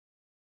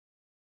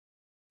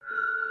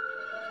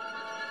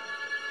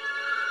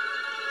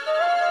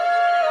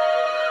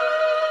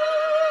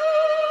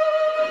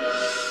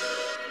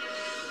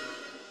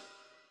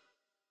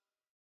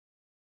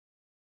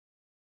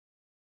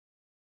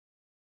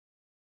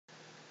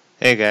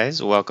Hey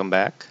guys, welcome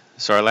back.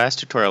 So our last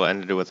tutorial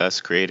ended with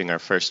us creating our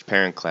first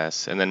parent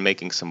class and then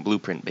making some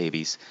blueprint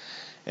babies.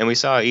 And we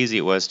saw how easy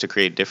it was to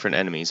create different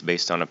enemies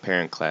based on a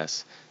parent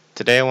class.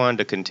 Today I wanted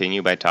to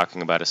continue by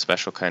talking about a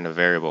special kind of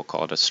variable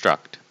called a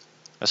struct.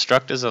 A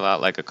struct is a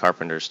lot like a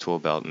carpenter's tool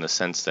belt in the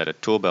sense that a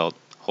tool belt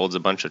holds a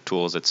bunch of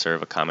tools that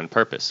serve a common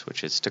purpose,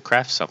 which is to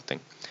craft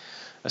something.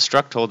 A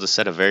struct holds a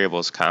set of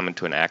variables common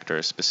to an act or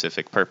a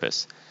specific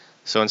purpose.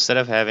 So instead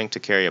of having to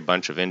carry a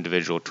bunch of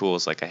individual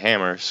tools like a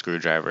hammer,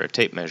 screwdriver, or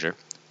tape measure,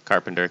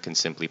 carpenter can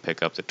simply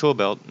pick up the tool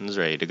belt and is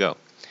ready to go.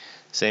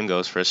 Same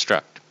goes for a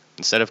struct.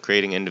 Instead of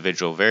creating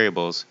individual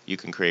variables, you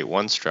can create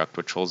one struct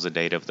which holds the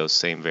data of those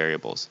same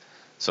variables.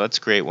 So let's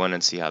create one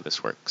and see how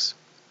this works.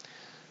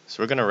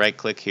 So we're going to right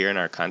click here in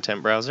our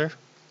content browser,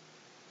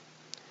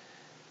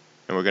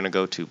 and we're going to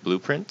go to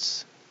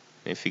Blueprints.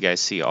 And if you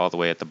guys see all the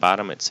way at the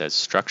bottom it says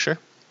Structure.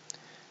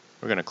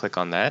 We're going to click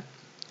on that,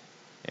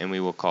 and we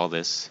will call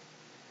this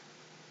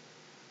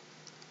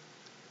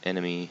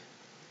enemy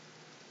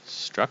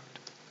struct.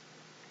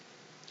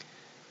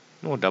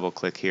 And we'll double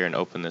click here and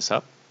open this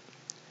up.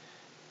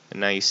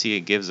 And now you see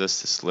it gives us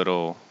this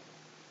little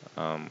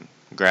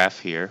graph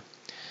here.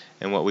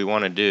 And what we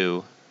want to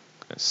do,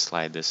 I'm going to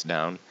slide this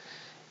down,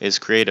 is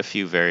create a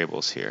few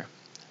variables here.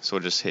 So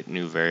we'll just hit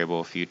new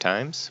variable a few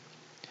times.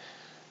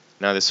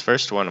 Now this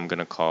first one I'm going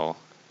to call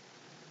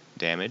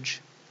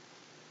damage.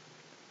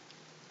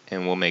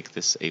 And we'll make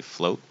this a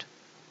float.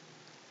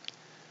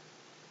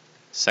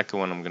 Second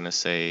one I'm going to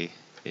say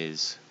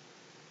is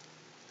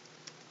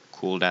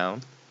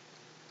cooldown.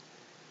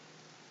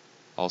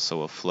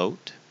 Also a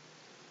float.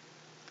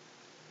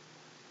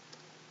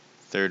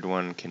 Third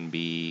one can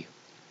be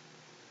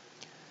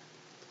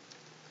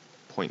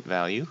point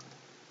value.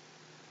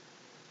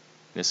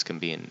 This can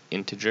be an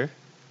integer.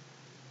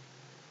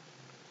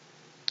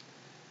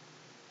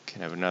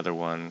 Can have another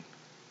one,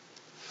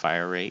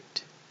 fire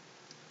rate.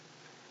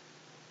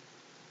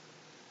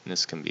 And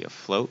this can be a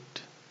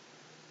float.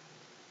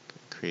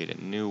 Create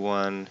a new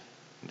one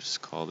and just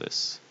call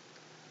this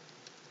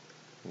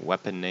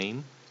weapon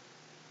name.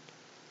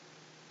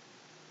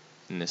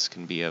 And this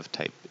can be of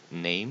type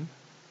name.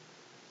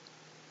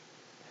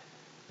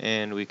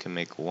 And we can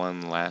make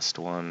one last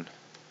one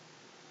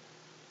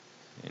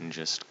and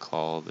just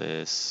call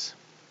this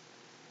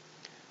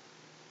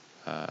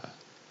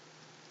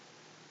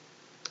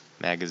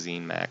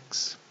magazine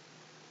max.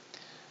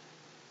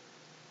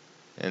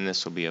 And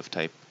this will be of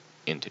type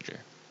integer.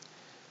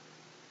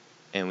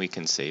 And we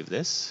can save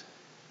this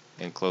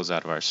and close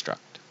out of our struct.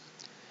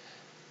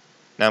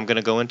 Now I'm going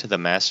to go into the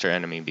master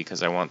enemy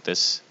because I want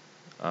this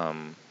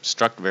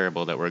struct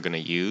variable that we're going to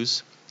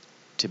use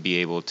to be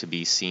able to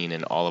be seen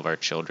in all of our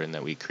children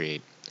that we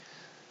create.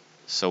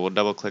 So we'll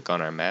double click on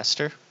our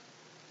master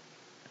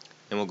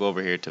and we'll go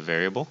over here to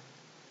variable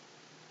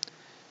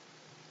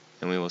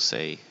and we will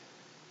say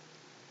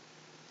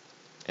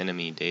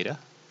enemy data.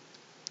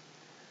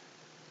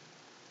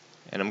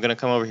 And I'm going to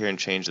come over here and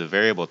change the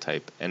variable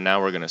type, and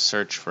now we're going to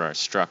search for our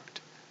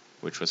struct,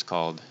 which was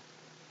called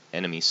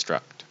enemy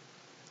struct.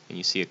 And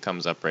you see it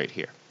comes up right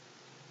here.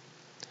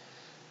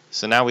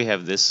 So now we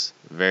have this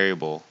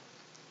variable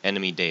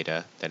enemy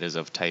data that is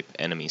of type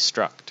enemy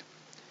struct.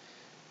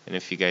 And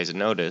if you guys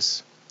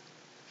notice,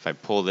 if I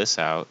pull this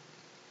out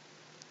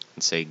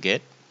and say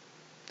get,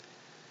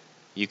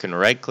 you can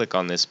right click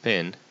on this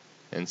pin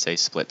and say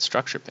split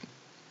structure pin.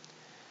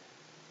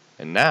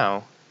 And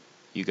now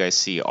you guys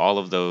see all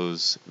of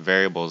those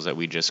variables that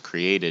we just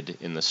created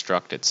in the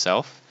struct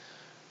itself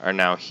are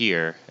now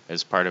here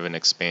as part of an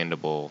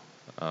expandable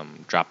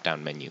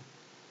drop-down menu.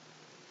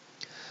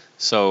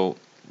 So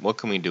what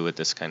can we do with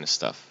this kind of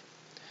stuff?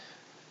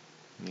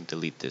 Let me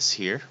delete this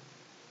here.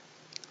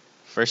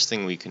 First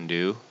thing we can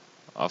do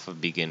off of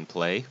begin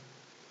play,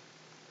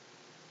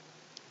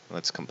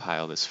 let's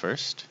compile this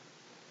first.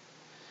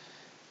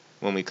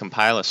 When we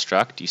compile a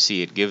struct, you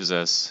see it gives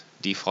us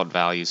default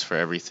values for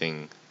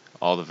everything,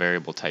 all the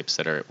variable types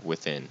that are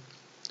within.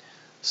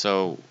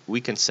 So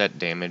we can set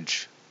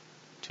damage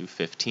to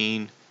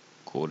 15,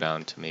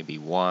 cooldown to maybe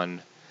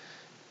 1,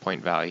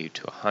 point value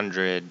to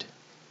 100,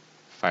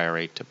 fire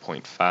rate to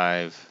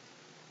 0.5,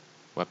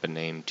 weapon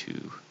name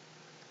to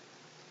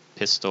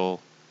pistol,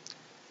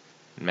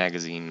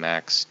 magazine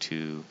max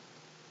to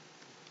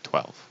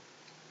 12.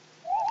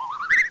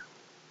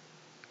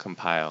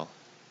 Compile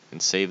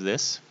and save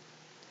this.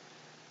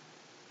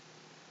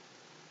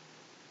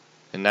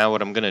 And now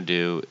what I'm going to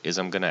do is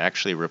I'm going to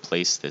actually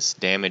replace this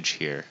damage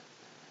here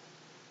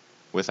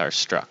with our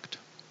struct.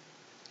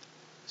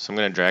 So I'm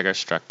going to drag our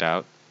struct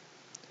out,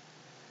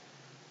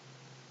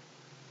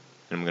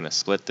 and I'm going to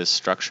split this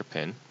structure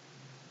pin.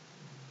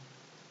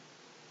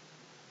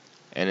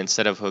 And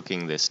instead of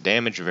hooking this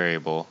damage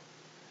variable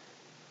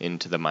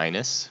into the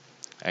minus,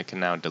 I can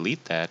now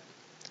delete that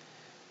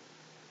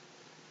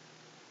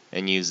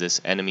and use this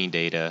enemy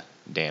data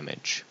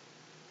damage.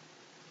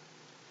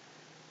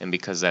 And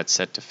because that's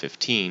set to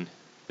 15,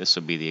 this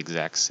will be the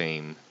exact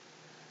same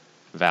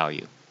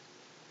value.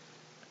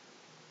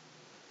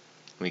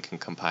 We can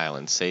compile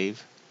and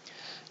save.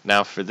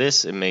 Now for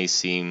this, it may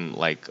seem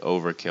like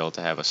overkill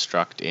to have a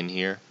struct in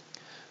here,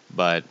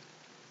 but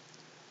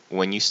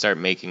when you start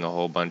making a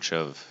whole bunch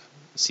of,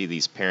 see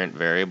these parent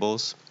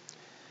variables,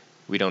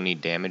 we don't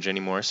need damage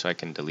anymore, so I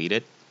can delete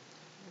it,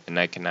 and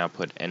I can now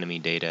put enemy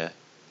data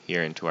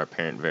here into our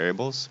parent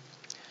variables.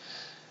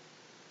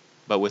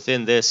 But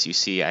within this, you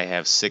see I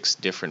have 6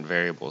 different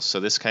variables, so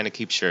this kind of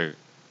keeps your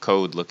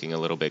code looking a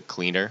little bit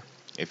cleaner.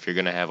 If you're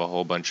going to have a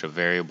whole bunch of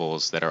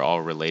variables that are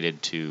all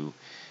related to,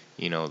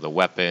 the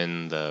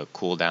weapon, the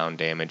cooldown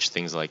damage,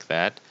 things like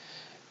that,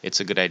 it's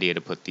a good idea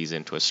to put these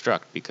into a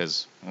struct,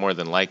 because more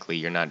than likely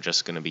you're not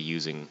just going to be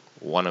using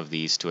one of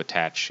these to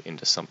attach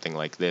into something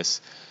like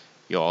this.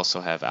 You'll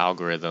also have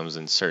algorithms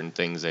and certain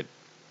things that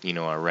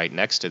are right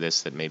next to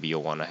this that maybe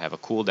you'll want to have a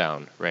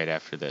cooldown right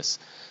after this.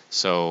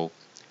 So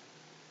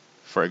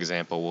for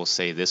example, we'll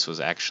say this was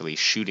actually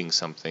shooting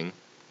something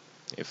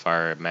if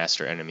our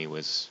master enemy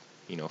was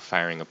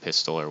firing a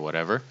pistol or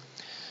whatever,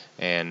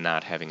 and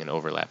not having an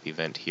overlap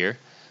event here.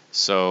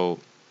 So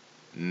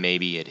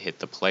maybe it hit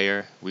the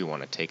player, we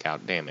want to take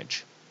out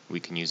damage. We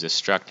can use this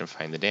struct and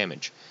find the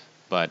damage.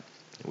 But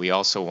we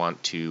also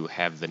want to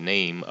have the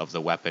name of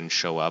the weapon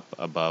show up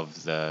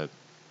above the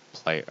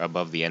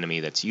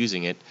enemy that's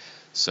using it.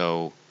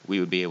 So we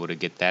would be able to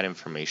get that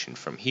information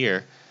from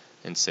here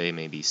and say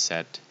maybe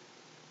set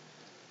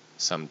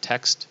some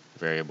text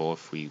variable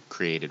if we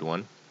created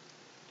one.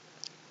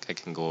 I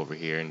can go over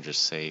here and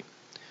just say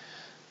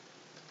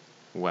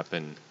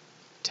weapon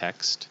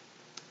text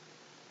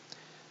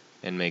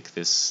and make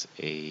this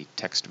a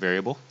text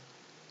variable.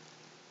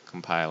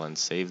 Compile and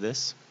save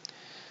this.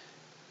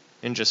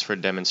 And just for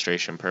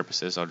demonstration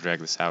purposes, I'll drag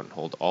this out and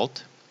hold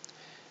Alt.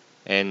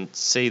 And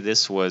say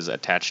this was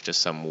attached to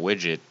some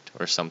widget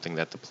or something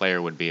that the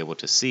player would be able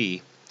to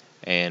see,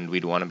 and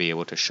we'd want to be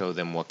able to show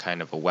them what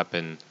kind of a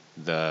weapon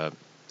the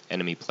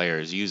enemy player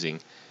is using.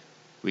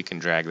 We can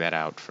drag that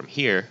out from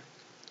here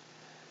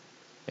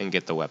and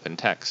get the weapon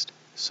text.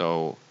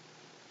 So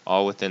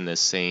all within this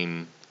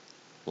same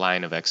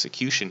line of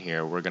execution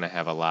here, we're going to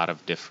have a lot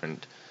of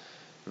different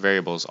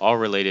variables all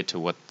related to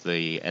what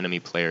the enemy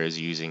player is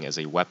using as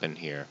a weapon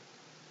here.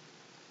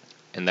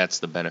 And that's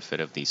the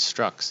benefit of these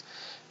structs.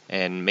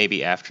 And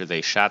maybe after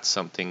they shot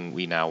something,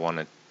 we now want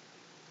to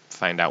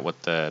find out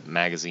what the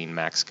magazine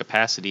max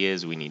capacity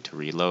is. We need to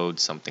reload,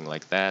 something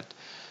like that.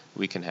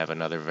 We can have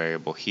another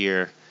variable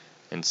here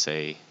and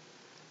say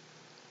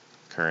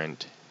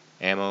current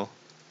ammo,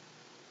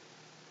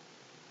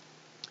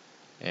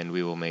 and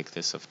we will make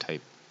this of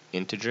type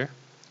integer.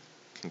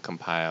 Can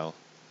compile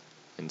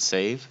and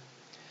save.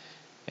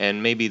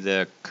 And maybe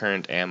the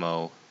current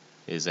ammo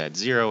is at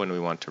 0 and we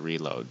want to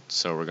reload,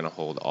 so we're going to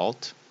hold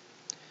Alt,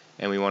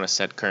 and we want to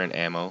set current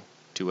ammo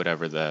to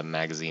whatever the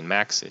magazine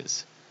max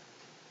is,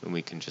 and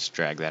we can just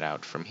drag that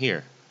out from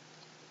here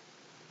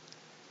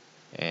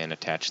and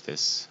attach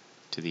this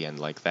to the end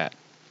like that.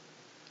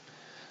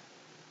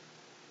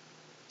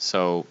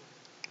 So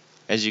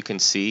as you can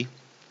see,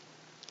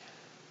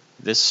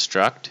 this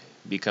struct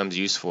becomes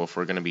useful if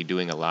we're going to be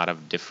doing a lot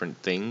of different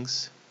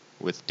things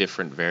with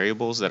different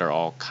variables that are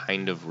all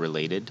kind of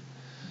related,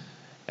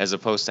 as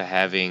opposed to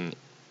having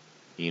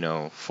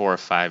 4 or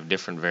 5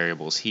 different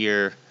variables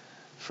here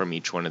from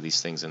each one of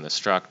these things in the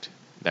struct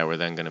that we're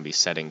then going to be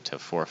setting to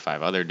 4 or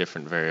 5 other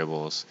different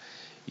variables.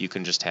 You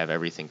can just have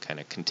everything kind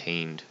of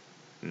contained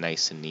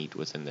nice and neat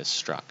within this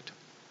struct.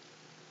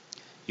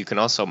 You can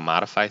also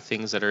modify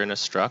things that are in a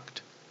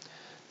struct.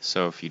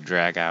 So if you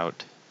drag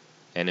out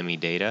enemy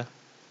data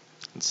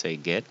and say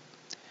get,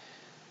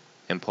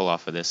 and pull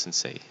off of this and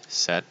say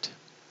set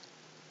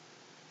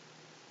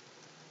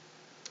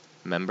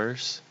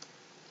members,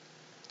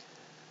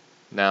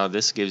 now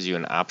this gives you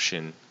an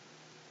option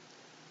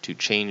to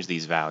change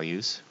these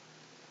values,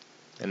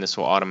 and this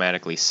will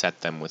automatically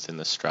set them within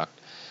the struct.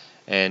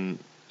 And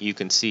you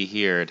can see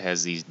here it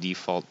has these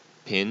default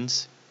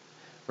pins.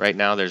 Right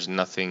now there's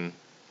nothing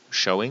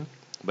showing,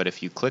 but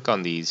if you click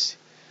on these,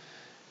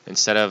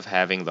 instead of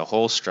having the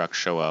whole struct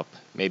show up,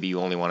 maybe you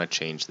only want to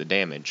change the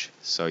damage,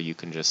 so you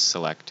can just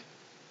select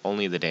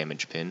only the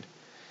damage pin,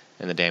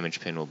 and the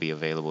damage pin will be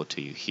available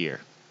to you here.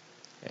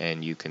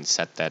 And you can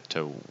set that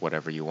to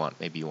whatever you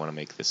want. Maybe you want to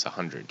make this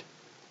 100.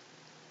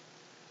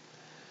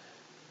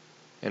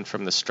 And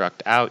from the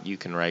struct out, you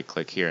can right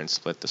click here and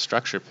split the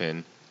structure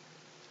pin,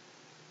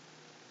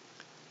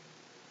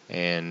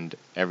 and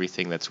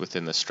everything that's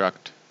within the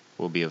struct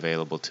will be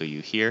available to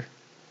you here.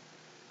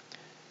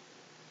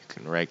 You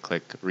can right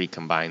click,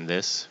 recombine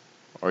this,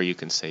 or you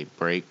can say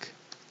break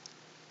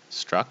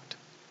struct,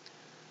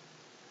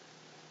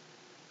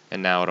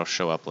 and now it'll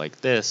show up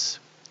like this.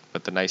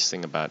 But the nice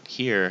thing about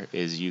here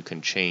is you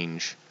can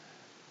change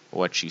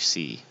what you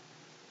see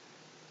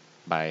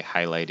by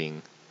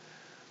highlighting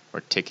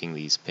or ticking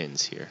these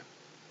pins here.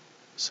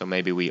 So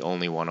maybe we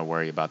only want to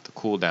worry about the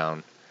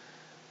cooldown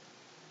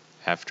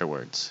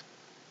afterwards,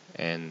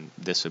 and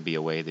this would be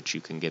a way that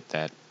you can get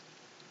that.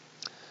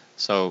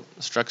 So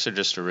structs are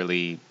just a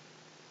really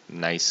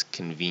nice,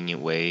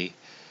 convenient way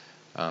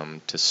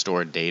to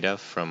store data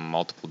from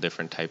multiple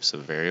different types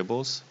of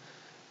variables,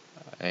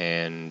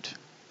 and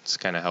This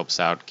kind of helps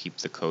out keep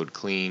the code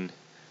clean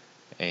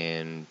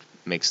and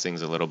makes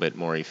things a little bit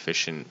more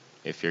efficient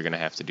if you're going to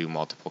have to do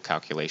multiple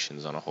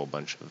calculations on a whole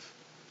bunch of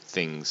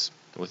things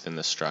within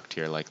the struct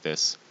here like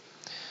this,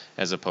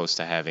 as opposed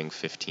to having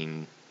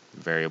 15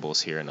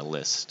 variables here in a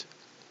list.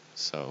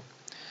 So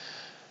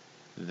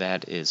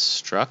that is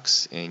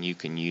structs, and you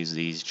can use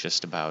these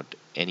just about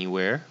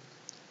anywhere.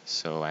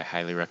 So I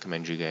highly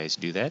recommend you guys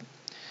do that.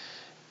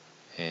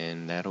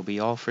 And that'll be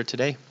all for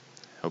today.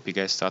 Hope you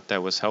guys thought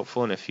that was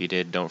helpful, and if you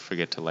did, don't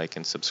forget to like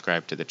and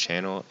subscribe to the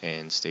channel,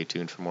 and stay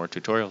tuned for more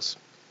tutorials.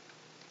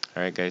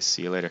 Alright guys,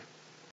 see you later.